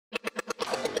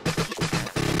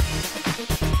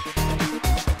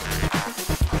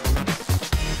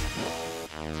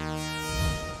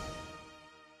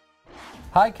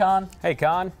Hi, Conn. Hey,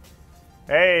 Conn.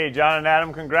 Hey, John and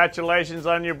Adam, congratulations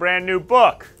on your brand new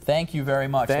book. Thank you very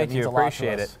much. Thank that means you. a lot to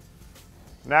Appreciate us.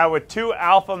 it. Now, with two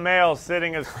alpha males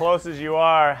sitting as close as you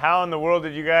are, how in the world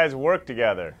did you guys work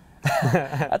together?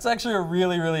 That's actually a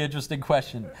really interesting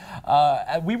question.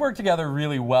 We work together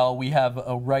really well. We have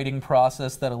a writing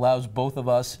process that allows both of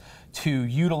us to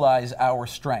utilize our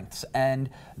strengths, and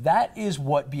that is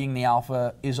what being the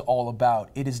alpha is all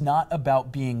about. It is not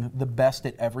about being the best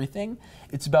at everything.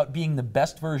 It's about being the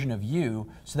best version of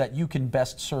you so that you can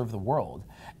best serve the world.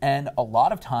 And a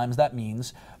lot of times that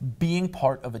means being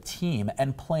part of a team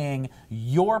and playing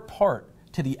your part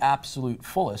to the absolute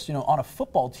fullest. You know, on a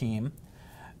football team,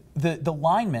 the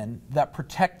linemen that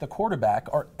protect the quarterback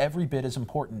are every bit as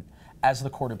important as the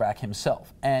quarterback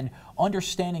himself. And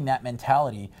understanding that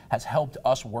mentality has helped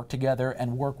us work together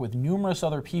and work with numerous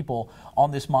other people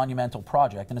on this monumental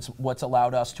project. And it's what's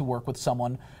allowed us to work with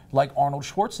someone like Arnold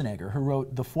Schwarzenegger, who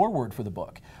wrote the foreword for the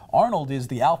book. Arnold is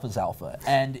the alpha's alpha.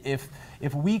 And if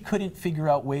we couldn't figure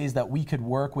out ways that we could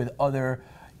work with other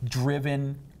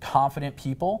driven, confident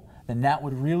people, then that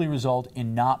would really result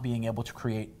in not being able to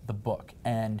create the book.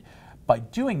 And by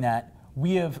doing that,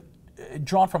 we have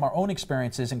drawn from our own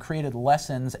experiences and created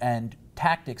lessons and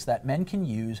tactics that men can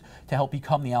use to help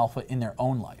become the alpha in their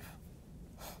own life.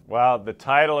 Well, the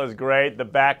title is great. The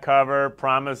back cover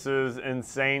promises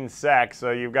insane sex,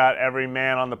 so you've got every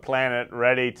man on the planet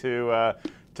ready to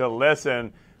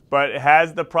listen. But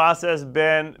has the process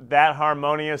been that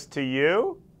harmonious to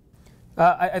you?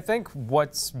 I think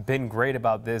what's been great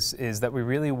about this is that we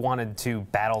really wanted to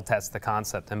battle test the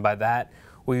concept, and by that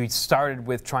we started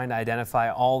with trying to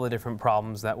identify all the different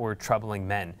problems that were troubling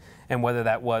men, and whether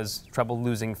that was trouble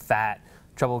losing fat,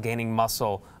 trouble gaining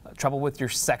muscle, trouble with your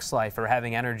sex life or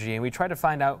having energy, and we tried to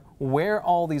find out where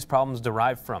all these problems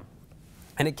derive from.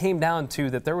 And it came down to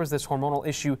that there was this hormonal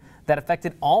issue that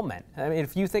affected all men. I mean,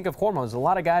 if you think of hormones, a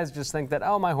lot of guys just think that,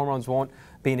 oh, my hormones won't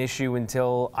be an issue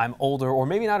until I'm older, or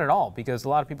maybe not at all, because a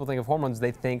lot of people think of hormones,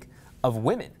 they think of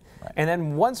women. Right. And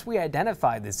then once we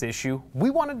identified this issue, we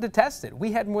wanted to test it.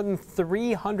 We had more than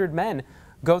 300 men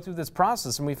go through this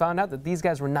process, and we found out that these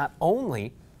guys were not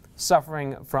only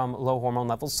suffering from low hormone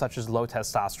levels, such as low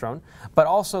testosterone, but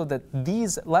also that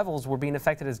these levels were being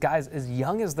affected as guys as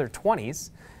young as their 20s.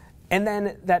 And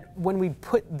then that when we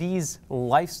put these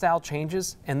lifestyle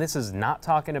changes, and this is not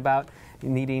talking about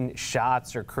needing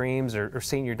shots or creams or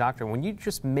seeing your doctor, when you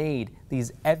just made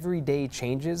these everyday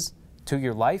changes to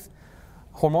your life,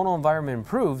 hormonal environment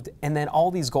improved, and then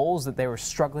all these goals that they were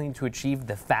struggling to achieve,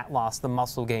 the fat loss, the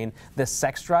muscle gain, the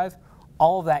sex drive,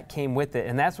 all of that came with it.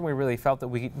 And that's when we really felt that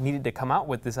we needed to come out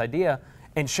with this idea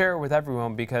and share it with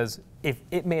everyone, because if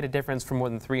it made a difference for more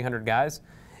than 300 guys,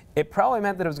 it probably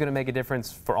meant that it was going to make a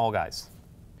difference for all guys.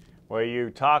 Well, you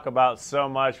talk about so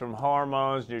much from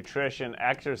hormones, nutrition,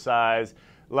 exercise.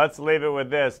 Let's leave it with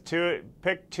this.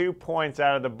 Pick 2 points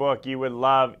out of the book you would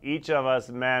love each of us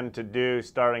men to do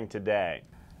starting today.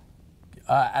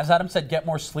 As Adam said, get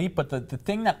more sleep, but the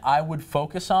thing that I would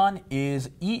focus on is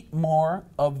eat more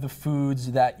of the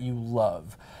foods that you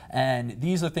love. And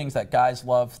these are things that guys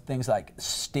love, things like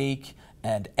steak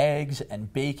and eggs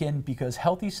and bacon, because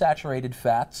healthy saturated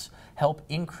fats help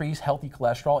increase healthy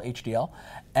cholesterol, HDL,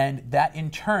 and that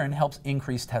in turn helps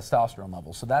increase testosterone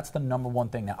levels. So that's the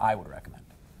 #1 thing that I would recommend.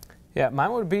 Yeah,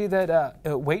 mine would be that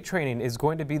weight training is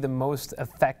going to be the most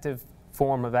effective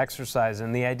form of exercise,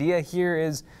 and the idea here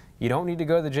is you don't need to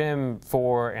go to the gym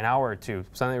for an hour or two.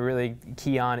 Something really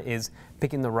key on is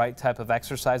picking the right type of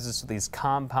exercises, so these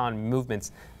compound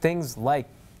movements, things like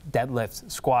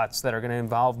deadlifts, squats that are going to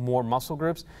involve more muscle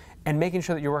groups, and making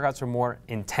sure that your workouts are more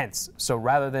intense. So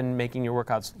rather than making your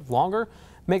workouts longer,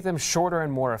 make them shorter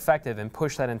and more effective and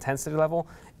push that intensity level.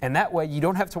 And that way you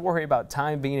don't have to worry about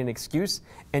time being an excuse,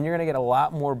 and you're going to get a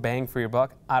lot more bang for your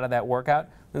buck out of that workout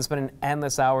than spending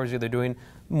endless hours either doing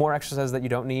more exercise that you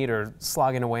don't need or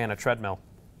slogging away on a treadmill.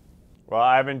 Well,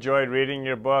 I've enjoyed reading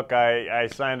your book. I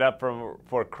signed up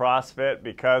for CrossFit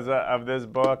because of this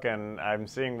book, and I'm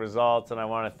seeing results, and I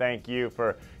want to thank you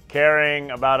for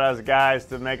caring about us guys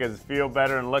to make us feel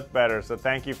better and look better. So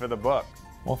thank you for the book.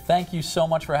 Well, thank you so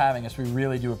much for having us. We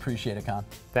really do appreciate it, Conn.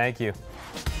 Thank you.